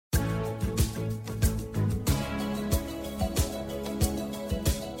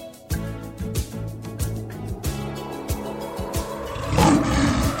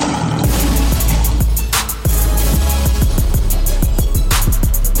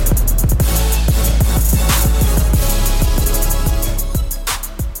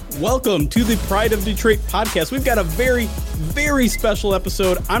Welcome to the Pride of Detroit podcast. We've got a very, very special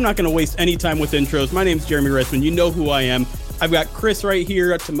episode. I'm not going to waste any time with intros. My name's Jeremy Reisman. You know who I am. I've got Chris right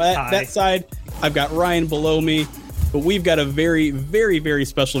here to that side. I've got Ryan below me. But we've got a very, very, very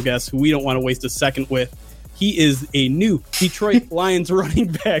special guest who we don't want to waste a second with. He is a new Detroit Lions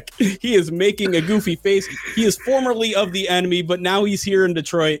running back. He is making a goofy face. He is formerly of the enemy, but now he's here in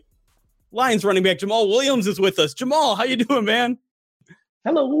Detroit. Lions running back Jamaal Williams is with us. Jamaal, how you doing, man?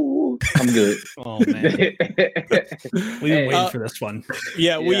 Hello. I'm good. Oh, man. We've been waiting for this one.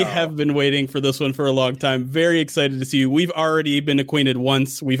 Yeah, we have been waiting for this one for a long time. Very excited to see you. We've already been acquainted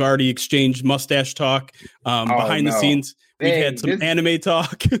once. We've already exchanged mustache talk behind the scenes. We've had some anime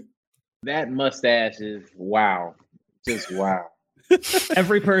talk. That mustache is wow. Just wow.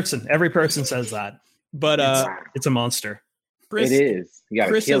 Every person says that. But it's a monster. Chris, it is. You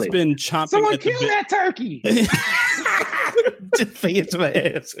gotta Chris kill has it. been chomping. Someone at the kill bit. that turkey.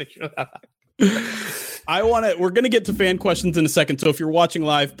 We're going to get to fan questions in a second. So if you're watching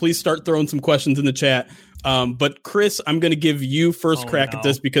live, please start throwing some questions in the chat. But Chris, I'm going to give you first crack at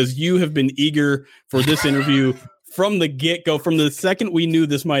this because you have been eager for this interview from the get-go. From the second we knew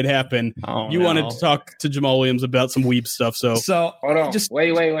this might happen, you wanted to talk to Jamaal Williams about some weeb stuff. So hold on.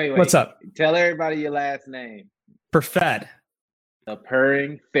 Wait. What's up? Tell everybody your last name. Perfed. The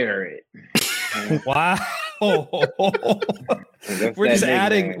purring ferret. Wow.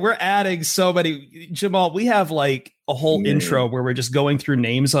 We're adding so many. Jamaal, we have like a whole intro where we're just going through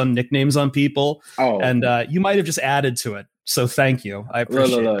nicknames on people. And you might have just added to it. So thank you. I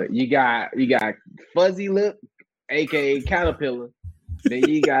appreciate it. You got Fuzzy Lip, aka Caterpillar. Then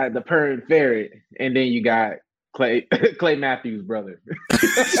you got the purring ferret, and then you got Clay Matthews' brother.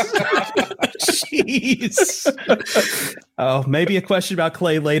 Jeez. Oh, maybe a question about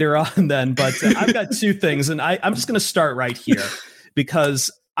Clay later on then, but I've got two things, and I'm just going to start right here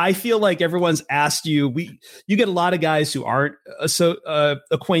because I feel like everyone's asked you. You get a lot of guys who aren't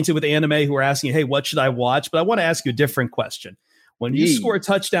acquainted with anime who are asking, "Hey, what should I watch?" But I want to ask you a different question. When you score a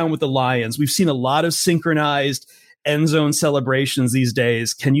touchdown with the Lions, we've seen a lot of synchronized end zone celebrations these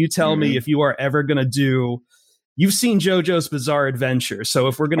days. Can you tell me if you are ever going to do? You've seen JoJo's Bizarre Adventure, so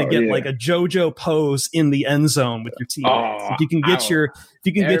if we're going to get like a JoJo pose in the end zone with your teammates, if you can get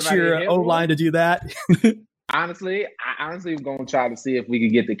your O-line to do that. Honestly, I'm going to try to see if we can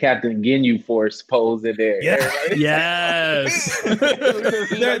get the Captain Ginyu Force pose in there. Yeah. Yes.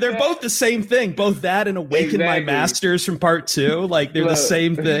 they're both the same thing. Both that and Awaken My Masters from Part 2. Like, they're the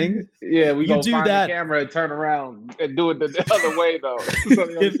same thing. Yeah, we go find that. The camera and turn around and do it the other way, though. So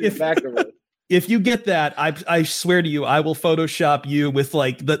back of it. If you get that, I swear to you, I will Photoshop you with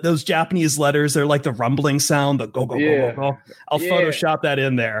like those Japanese letters. They're like the rumbling sound, the go, go, go, go, go. I'll Photoshop that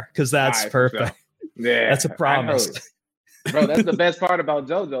in there because that's perfect. Sure. Yeah, that's a promise. Bro, that's the best part about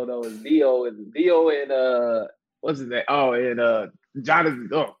JoJo, though, is Dio and what's his name? Oh, and Jonathan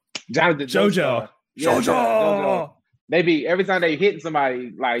JoJo. JoJo. They be, every time they hit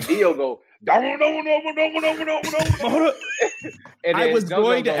somebody, like Dio go, and I was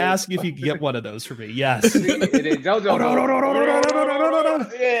going to ask you if you could get one of those for me. Yes. And then JoJo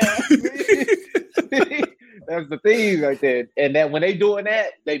that's the thing right there. And then when they doing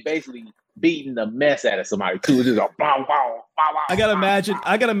that, they basically beating the mess out of somebody too. It's just a bow, bow, bow, bow. I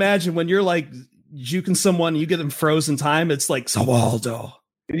gotta imagine when you're like juking someone, you get them frozen time. It's like Sawaldo.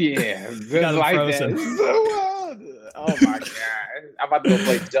 Yeah, just like frozen. That. Oh my god. I'm about to go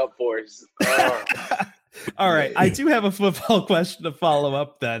play Jump Force. All right. I do have a football question to follow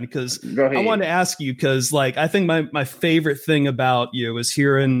up then, because I wanted to ask you, because like I think my favorite thing about you is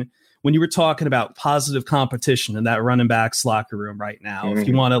hearing when you were talking about positive competition in that running backs locker room right now. If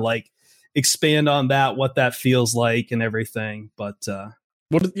you want to like expand on that, what that feels like and everything. But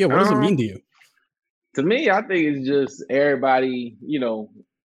what does it mean to you? To me, I think it's just everybody,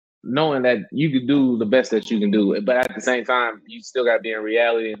 knowing that you can do the best that you can do, but at the same time, you still got to be in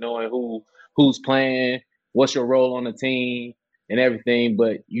reality and knowing who's playing, what's your role on the team, and everything.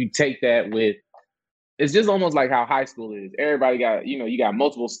 But you take that with, it's just almost like how high school is. Everybody got, you got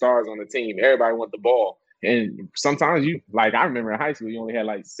multiple stars on the team. Everybody want the ball, and sometimes I remember in high school, you only had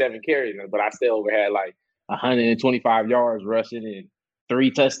like 7 carries, but I still over had like 125 yards rushing and 3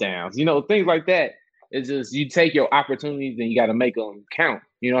 touchdowns. Things like that. It's just you take your opportunities and you got to make them count.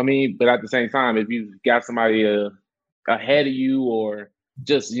 You know what I mean? But at the same time, if you've got somebody ahead of you or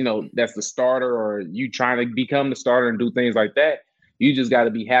just, that's the starter or you trying to become the starter and do things like that, you just got to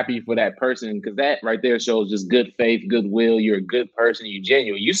be happy for that person because that right there shows just good faith, goodwill. You're a good person. You're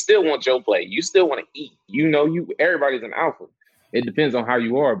genuine. You still want your play. You still want to eat. Everybody's an alpha. It depends on how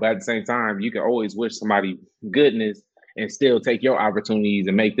you are. But at the same time, you can always wish somebody goodness and still take your opportunities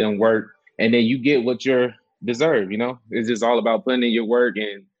and make them work. And then you get what you deserve, It's just all about putting in your work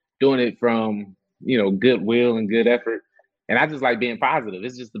and doing it from, goodwill and good effort. And I just like being positive.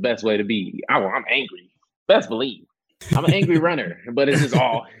 It's just the best way to be. I'm angry. Best believe. I'm an angry runner, but it's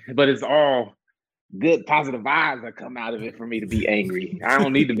all good, positive vibes that come out of it for me to be angry. I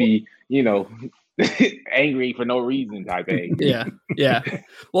don't need to be, angry for no reason type thing. Yeah.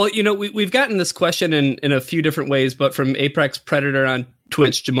 Well, we've gotten this question in a few different ways, but from Apex Predator on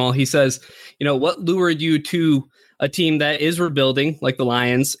Twitch, Jamaal, he says, what lured you to a team that is rebuilding like the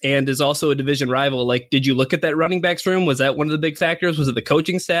Lions and is also a division rival? Like, did you look at that running backs room? Was that one of the big factors? Was it the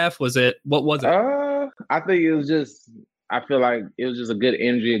coaching staff? What was it? I think it was I feel like it was just a good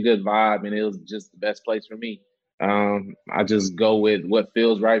energy, a good vibe, and it was just the best place for me. I just go with what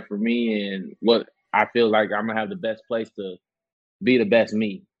feels right for me and what I feel like I'm going to have the best place to be the best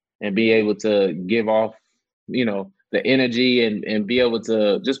me and be able to give off, the energy and be able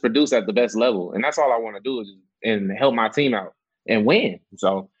to just produce at the best level. And that's all I want to do and help my team out and win.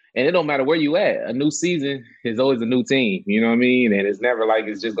 So, and it don't matter where you at. A new season is always a new team. You know what I mean? And it's never like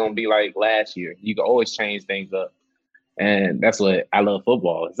it's just going to be like last year. You can always change things up. And that's what I love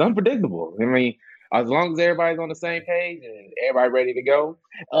football. It's unpredictable. I mean, as long as everybody's on the same page and everybody ready to go,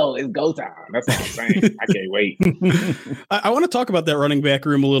 it's go time. That's what I'm saying. I can't wait. I want to talk about that running back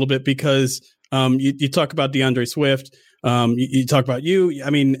room a little bit because you talk about DeAndre Swift. You talk about you. I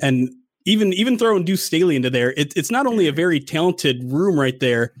mean, and even throwing Deuce Staley into there, it's not only a very talented room right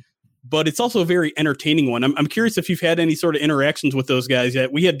there, but it's also a very entertaining one. I'm curious if you've had any sort of interactions with those guys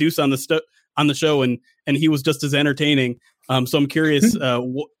yet. We had Deuce on the show, and he was just as entertaining. So I'm curious,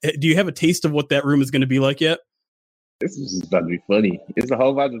 do you have a taste of what that room is going to be like yet? This is just about to be funny. It's a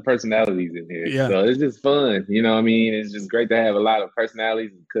whole bunch of personalities in here. Yeah. So it's just fun. You know what I mean? It's just great to have a lot of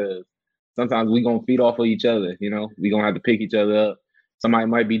personalities because sometimes we're going to feed off of each other. We're going to have to pick each other up. Somebody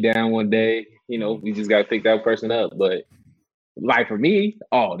might be down one day. We just got to pick that person up. But like for me,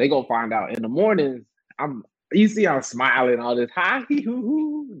 they going to find out in the mornings. You see I'm smiling all this, hi,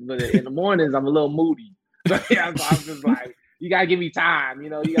 hoo. But in the mornings, I'm a little moody. So I'm just like, you gotta give me time,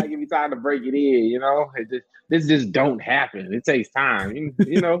 you gotta give me time to break it in, this just don't happen. It takes time.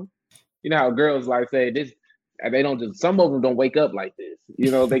 You know how girls like say this, they don't just, some of them don't wake up like this.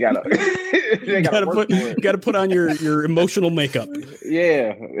 They gotta put on your emotional makeup.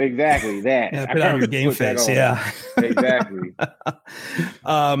 Yeah, exactly. That. Yeah, put on your game face. Yeah. Exactly.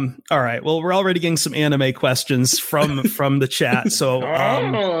 All right. Well, we're already getting some anime questions from the chat. So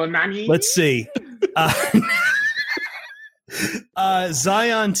let's see.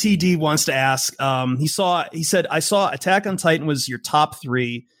 Zion TD wants to ask, he said, I saw Attack on Titan was your top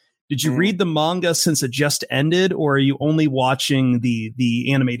 3. Did you read the manga since it just ended, or are you only watching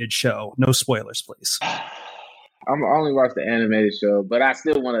the animated show? No spoilers, please. I'm only watch the animated show, but I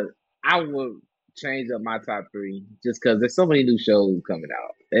still I would change up my top 3 just because there's so many new shows coming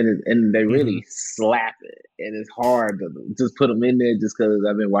out and they really slap it. And it's hard to just put them in there just because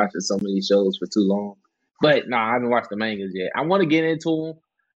I've been watching so many shows for too long. But no, I haven't watched the mangas yet. I want to get into them.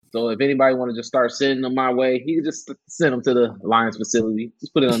 So if anybody want to just start sending them my way, you can just send them to the Lions facility.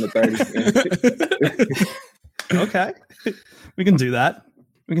 Just put it on the 30. Okay. We can do that.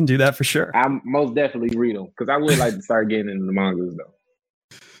 We can do that for sure. I most definitely read them because I would like to start getting into the mangas though.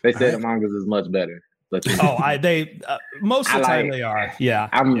 They say the mangas is much better. But most of the time they are. Yeah.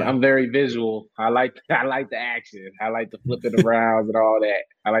 I'm very visual. I like the action. I like to flip it around and all that.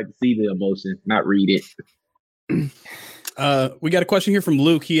 I like to see the emotion, not read it. We got a question here from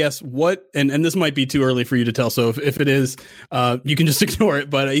Luke. He asks what, and this might be too early for you to tell. So if it is, you can just ignore it.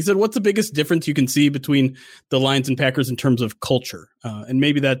 But he said, what's the biggest difference you can see between the Lions and Packers in terms of culture? And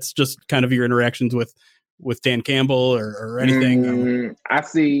maybe that's just kind of your interactions with Dan Campbell or anything. I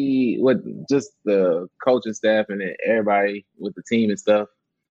see what just the coaching staff and everybody with the team and stuff.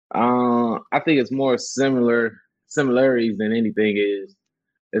 I think it's more similarities than anything is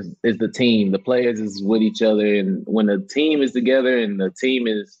the team. The players is with each other, and when the team is together and the team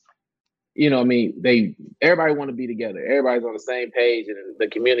is, everybody want to be together. Everybody's on the same page, and the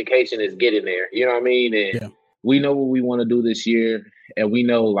communication is getting there. You know what I mean? And we know what we want to do this year, and we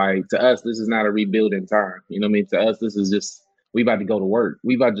know, like, to us, this is not a rebuilding time. You know what I mean? To us, this is just, we about to go to work.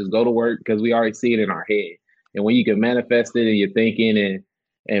 We about to just go to work because we already see it in our head. And when you can manifest it in your thinking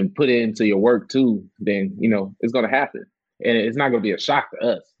and put it into your work too, then, it's going to happen. And it's not going to be a shock to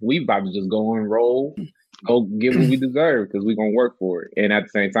us. We about to just go and roll, go get what we deserve because we're going to work for it. And at the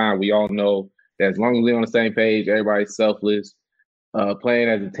same time, we all know that as long as we're on the same page, everybody's selfless, playing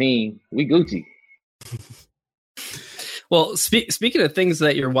as a team, we Gucci. Well, speaking of things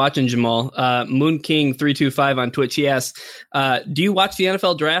that you're watching, Jamaal, Moon King 325 on Twitch, he asks, do you watch the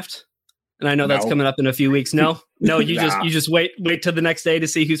NFL draft? And I know that's coming up in a few weeks. No, you just wait till the next day to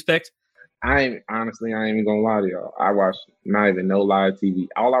see who's picked. I ain't even gonna lie to y'all. I watch not even no live TV.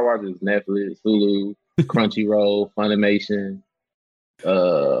 All I watch is Netflix, Hulu, Crunchyroll, Funimation,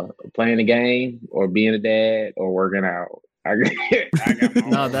 playing a game or being a dad or working out. I got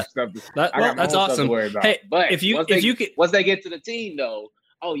my own stuff. That's awesome. Stuff to worry about. Hey, but once they get to the team though,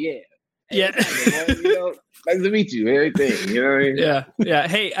 oh yeah. Yeah. Nice to meet you. Everything. You know what I mean? Yeah.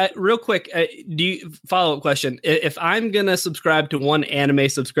 Hey, real quick, follow-up question. If I'm going to subscribe to one anime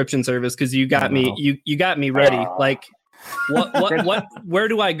subscription service, because you got me, you got me ready. Like, where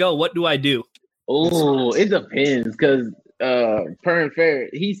do I go? What do I do? Oh, it depends. Because Pern Fair,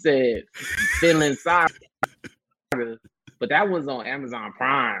 he said Finland Saga, but that was on Amazon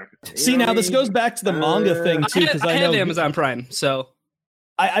Prime. See, now this goes back to the manga thing too, because I know Amazon Prime, so.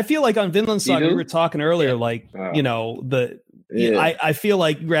 I feel like on Vinland Saga, we were talking earlier, I feel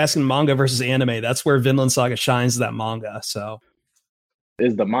like you're asking manga versus anime. That's where Vinland Saga shines, that manga. So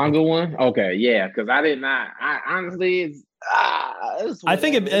is the manga one? Okay. Yeah. Cause I honestly, I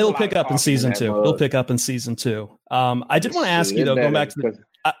think it'll pick up in season 2. It'll pick up in season 2. I did want to ask you though, going back to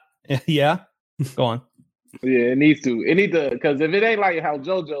yeah, go on. Yeah, it needs to, cause if it ain't like how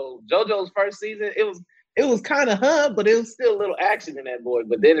JoJo's first season, it was kind of but it was still a little action in that boy.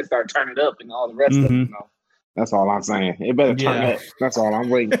 But then it started turning up and all the rest of it. That's all I'm saying. It better turn up. That's all I'm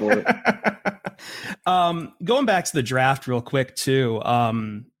waiting for it. Going back to the draft real quick too.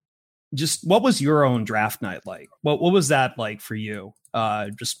 Just what was your own draft night like? What was that like for you?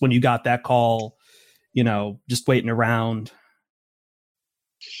 Just when you got that call, just waiting around.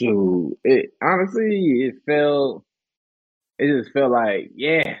 Shoot, it just felt like,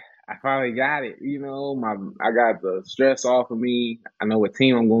 yeah. I finally got it. I got the stress off of me. I know what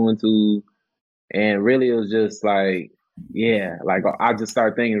team I'm going to. And really it was just like, yeah, like I just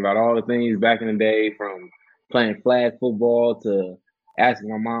started thinking about all the things back in the day, from playing flag football to asking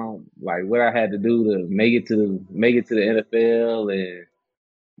my mom like what I had to do to make it to the NFL, and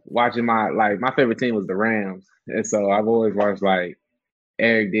watching my favorite team was the Rams. And so I've always watched like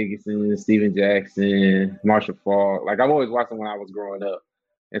Eric Dickerson, Steven Jackson, Marshall Faulk. Like I've always watched them when I was growing up.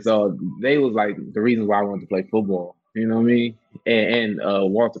 And so they was like the reasons why I wanted to play football, you know what I mean? And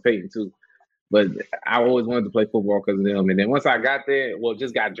Walter Payton too. But I always wanted to play football because of them. And then once I got there,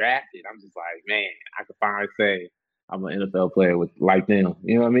 just got drafted, I'm just like, man, I could finally say I'm an NFL player like them,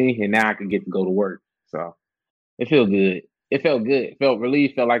 you know what I mean? And now I can get to go to work. So it felt good. It felt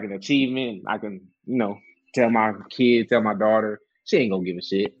relief, felt like an achievement. I can, tell my kid, tell my daughter, she ain't gonna give a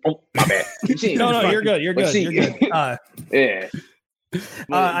shit. Oh, my bad. No, you're good. You're good. Yeah.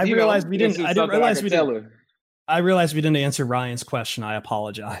 I realized we didn't answer Ryan's question. I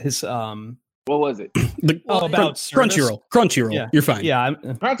apologize. What was it? About Crunchyroll. Yeah. You're fine. Yeah.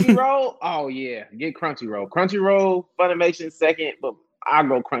 Crunchyroll. Oh yeah. Get Crunchyroll. Crunchyroll, Funimation second, but I'll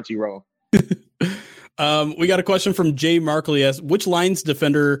go Crunchyroll. We got a question from Jay Markley. Asks, which Lions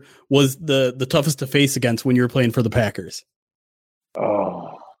defender was the toughest to face against when you were playing for the Packers?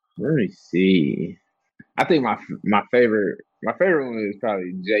 Oh, let me see. I think my favorite one is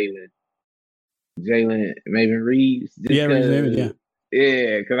probably Jalen Maven Reeves. Yeah, Maven, yeah.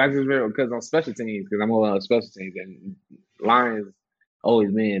 Yeah, because I just remember, because on special teams, because I'm all on special teams, and Lions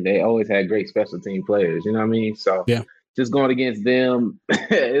they always had great special team players, you know what I mean? So yeah, just going against them,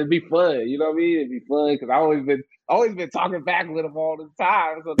 it'd be fun, you know what I mean? It'd be fun, because I always been talking back with them all the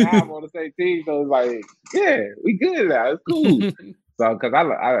time, so now I'm on the same team, so it's like, yeah, we good now, it's cool. So, because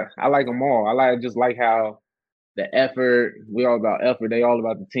I like them all. I just like how the effort, we all about effort. They all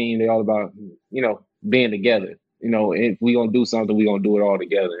about the team. They all about, being together. If we going to do something, we going to do it all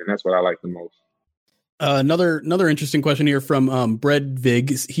together. And that's what I like the most. Another interesting question here from Bread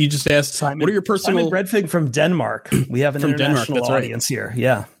Vig. He just asked, what are your personal... Bread Vig from Denmark. We have an international audience here.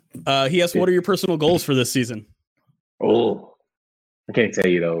 Yeah. He asked, what are your personal goals for this season? Oh, I can't tell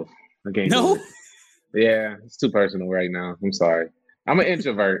you those. I can't. No? Yeah, it's too personal right now. I'm sorry. I'm an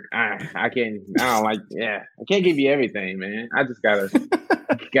introvert. I can't give you everything, man. I just gotta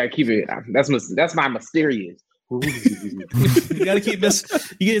keep it. That's my mysterious. You gotta keep this.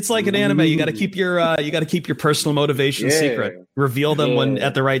 It's like an anime. You gotta keep your personal motivation secret. Reveal them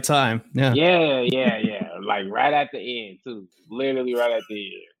at the right time. Yeah. Yeah. Like right at the end too. Literally right at the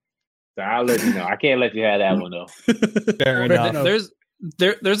end. So I'll let you know. I can't let you have that one though. Fair enough.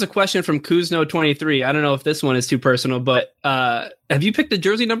 There's a question from Kuzno23. I don't know if this one is too personal, but have you picked the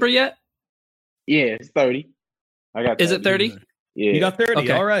jersey number yet? Yeah, it's 30. I got. Is it 30? Yeah, you got 30.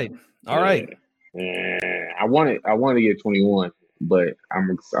 Okay. All right. Yeah. I wanted to get 21, but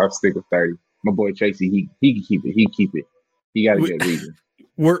I'll stick with 30. My boy Tracy, he can keep it. He keep it. He got a good reason.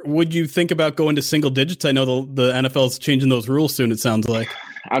 Would you think about going to single digits? I know the NFL is changing those rules soon. It sounds like.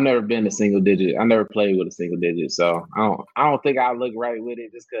 I've never been a single digit. I never played with a single digit, so I don't think I look right with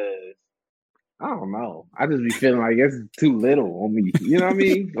it just because I don't know. I just be feeling like it's too little on me. You know what I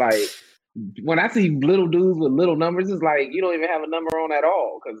mean? Like when I see little dudes with little numbers, it's like you don't even have a number on at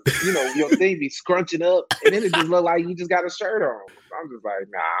all because your thing be scrunching up, and then it just look like you just got a shirt on. So I'm just like,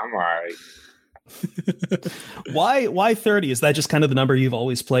 nah, I'm all right. Why 30? Is that just kind of the number you've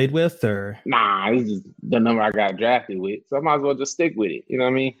always played with, or? Nah, it's just the number I got drafted with, so I might as well just stick with it. You know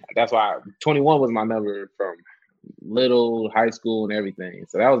what I mean? That's why 21 was my number from little, high school, and everything.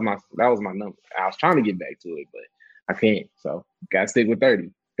 So that was my number. I was trying to get back to it, but I can't. So gotta stick with 30.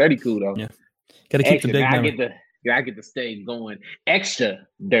 30 cool though. Yeah, gotta keep the big number. I get to stay going extra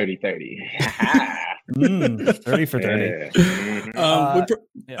dirty 30. 30 for 30. Yeah.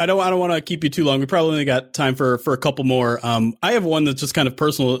 I don't want to keep you too long. We probably only got time for a couple more. I have one that's just kind of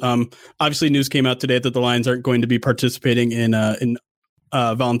personal. Obviously, news came out today that the Lions aren't going to be participating in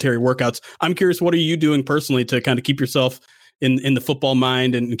voluntary workouts. I'm curious, what are you doing personally to kind of keep yourself in the football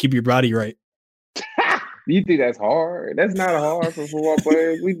mind and keep your body right? You think that's hard? That's not hard for football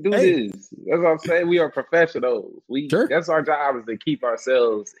players. We do this. That's what I'm saying. We are professionals. That's our job, is to keep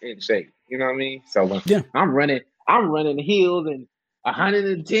ourselves in shape. You know what I mean? So I'm running hills in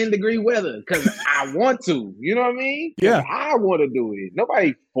 110-degree weather because I want to. You know what I mean? Yeah, I want to do it.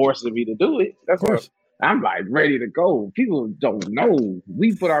 Nobody forcing me to do it. That's what I'm like ready to go. People don't know.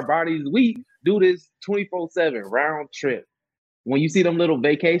 We put our bodies. We do this 24/7 round trip. When you see them little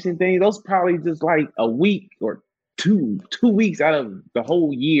vacation things, those probably just like a week or two weeks out of the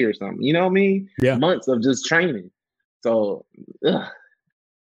whole year or something. You know what I mean? Yeah. Months of just training. So,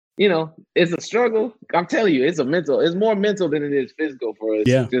 it's a struggle. I'm telling you, it's more mental than it is physical for us.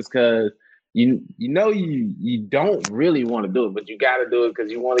 Yeah. Just because you don't really want to do it, but you got to do it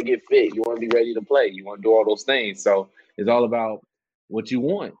because you want to get fit. You want to be ready to play. You want to do all those things. So it's all about what you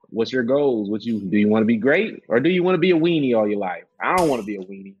want. What's your goals? Do you want to be great, or do you want to be a weenie all your life? I don't want to be a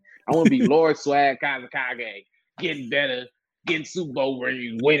weenie. I want to be Lord Swag Kazakage, getting better, getting Super Bowl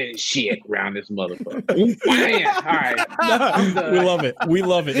rings, winning shit around this motherfucker. Man, all right. We love it. We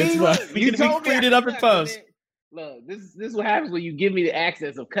love it. It's fun. We can clean it up in post. Look, this is what happens when you give me the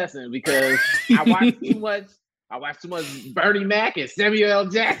access of cussing, because I watch too much Bernie Mac and Samuel L.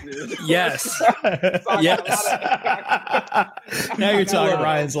 Jackson. Yes. Yes. Now you're talking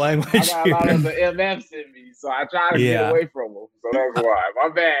Ryan's language. I got a lot of the MFs in me, so I try to get away from them. So that's why. My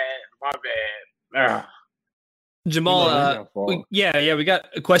bad. Jamal, we got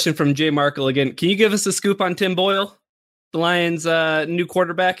a question from Jay Markle again. Can you give us a scoop on Tim Boyle, the Lions' new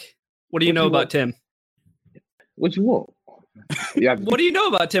quarterback? What do you know about Tim? What you want? Yeah. What do you know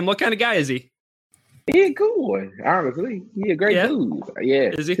about Tim? What kind of guy is he? He a good boy, honestly. He a great dude.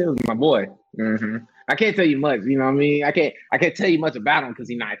 Yeah, is he? Tim's my boy. Mm-hmm. I can't tell you much. You know what I mean? I can't tell you much about him because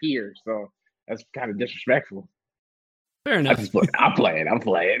he's not here. So that's kind of disrespectful. Fair enough. I'm playing.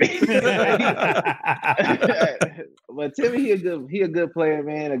 But Tim, he a good player,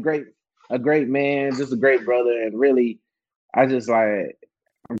 man. A great man, just a great brother, and really, I'm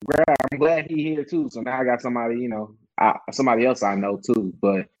glad he here too. So now I got somebody, somebody else I know too.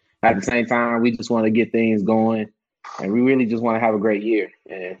 But at the same time, we just want to get things going, and we really just want to have a great year,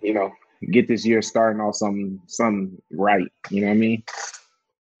 and get this year starting off something right. You know what I mean?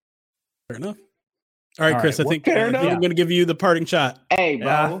 Fair enough. All right, Chris. I think I'm going to give you the parting shot. Hey,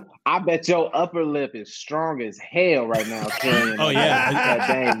 bro, I bet your upper lip is strong as hell right now. Oh yeah, that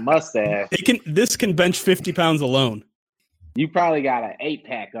dang mustache. This can bench 50 pounds alone. You probably got an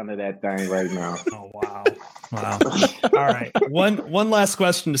 8-pack under that thing right now. Oh wow. All right. One last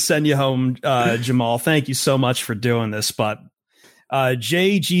question to send you home, Jamaal. Thank you so much for doing this. But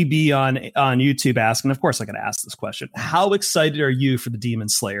JGB on YouTube asking, of course I got to ask this question. How excited are you for the Demon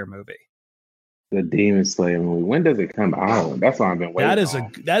Slayer movie? The Demon Slayer movie. When does it come out? That's what I've been waiting on.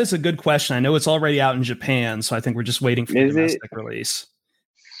 That is a good question. I know it's already out in Japan, so I think we're just waiting for the domestic release.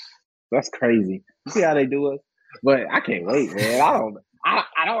 That's crazy. You see how they do it? But I can't wait, man. I don't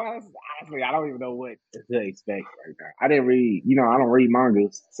even know what to expect right now. I didn't read, I don't read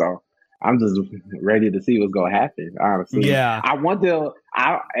mangas, so I'm just ready to see what's gonna happen. Honestly, yeah. I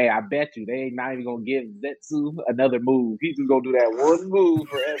bet you they ain't not even gonna give Zetsu another move. He's just gonna do that one move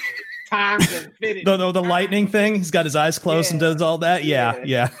forever. Time to finish. The lightning thing. He's got his eyes closed and does all that.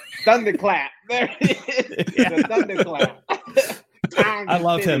 Yeah. Thunderclap. There it is. The thunderclap. I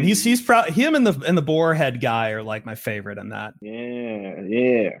love him. He's proud. Him and the boarhead guy are like my favorite in that.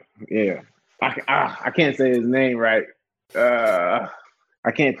 Yeah. I can't say his name right. I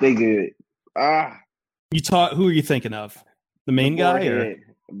can't think of it. Who are you thinking of? The main guy or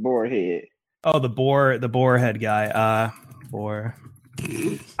Boarhead? Oh, the boarhead guy. Boar.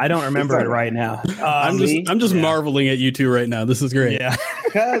 I don't remember it right now. I'm just marveling at you two right now. This is great. Yeah.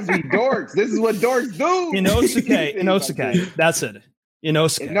 Because we dorks. This is what dorks do. Inosuke. That's it.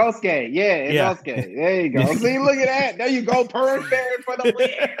 Inosuke. Yeah, Inosuke. Yeah. There you go. See, look at that. There you go. Perfect for the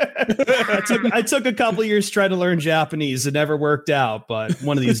win. I took a couple years trying to learn Japanese. It never worked out, but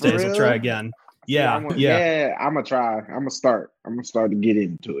one of these days I'll try again. Yeah. I'm gonna try. I'm gonna start to get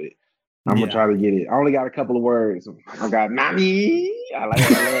into it. I'm gonna try to get it. I only got a couple of words. I got Nani. I love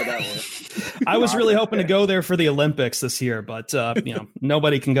that one. I was really hoping to go there for the Olympics this year, but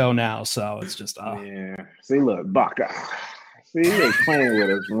nobody can go now, so it's just Yeah. See, look, Baka. See, they're playing with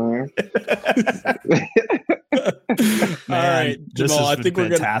us, man. All right, Jamaal, I think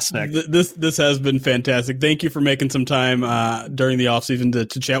fantastic. This has been fantastic. Thank you for making some time during the off season to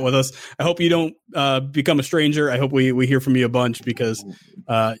chat with us. I hope you don't become a stranger. I hope we hear from you a bunch because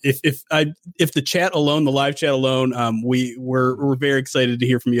if the chat alone, the live chat alone, we're very excited to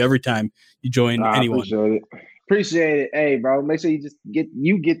hear from you every time you join anyone. Appreciate it. Hey, bro, make sure you just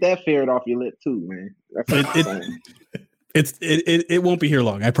get that ferret off your lip too, man. It won't be here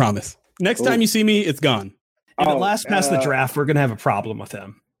long. I promise. Next time you see me, it's gone. If it lasts past the draft, we're gonna have a problem with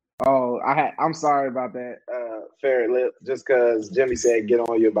him. I'm sorry about that ferret lip. Just because Jimmy said get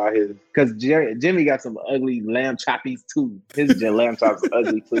on you about his. Because Jimmy got some ugly lamb choppies too. His lamb chops are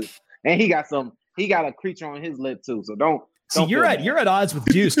ugly too, and he got a creature on his lip too. So don't. See, you're at odds with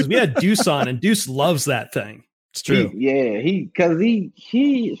Deuce because we had Deuce on, and Deuce loves that thing. It's true. He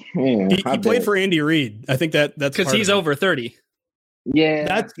played for Andy Reid. I think that's because he's over 30.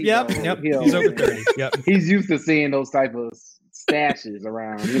 Yeah, he's over 30. Yep. He's used to seeing those type of stashes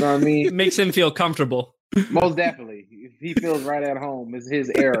around. You know what I mean? It makes him feel comfortable. Most definitely, he feels right at home. It's his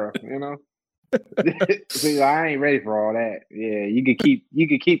era. You know. See, I ain't ready for all that. Yeah, you could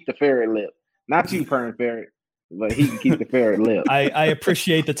keep the ferret lip. Not you, Pern Ferret. But he can keep the ferret lip. I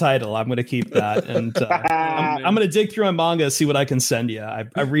appreciate the title. I'm going to keep that, and I'm going to dig through my manga, see what I can send you. I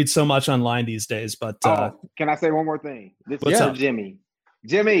read so much online these days. But can I say one more thing? This what's is up? Jimmy,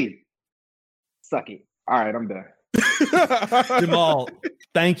 suck it. All right, I'm done. Jamaal,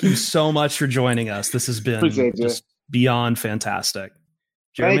 thank you so much for joining us. This has been just beyond fantastic.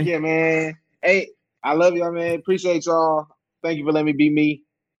 Jeremy? Thank you, man. Hey, I love y'all, man. Appreciate y'all. Thank you for letting me be me.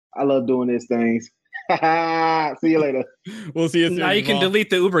 I love doing these things. See you later. We'll see you soon. Now you can delete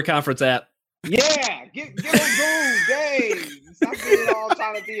the Uber conference app. Yeah, get on Zoom, Dave. Stop getting all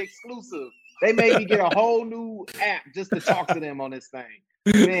trying to be exclusive. They made me get a whole new app just to talk to them on this thing.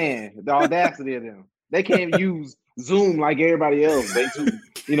 Man, the audacity of them. They can't use Zoom like everybody else. They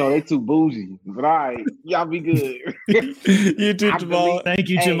too bougie. But all right, y'all be good. You too, Jamaal. Thank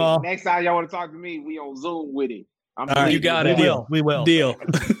you, Jamaal. Next time y'all want to talk to me, we on Zoom with it. You got it. We will. Deal.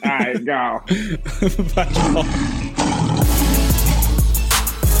 All right, go. Bye, Jamaal.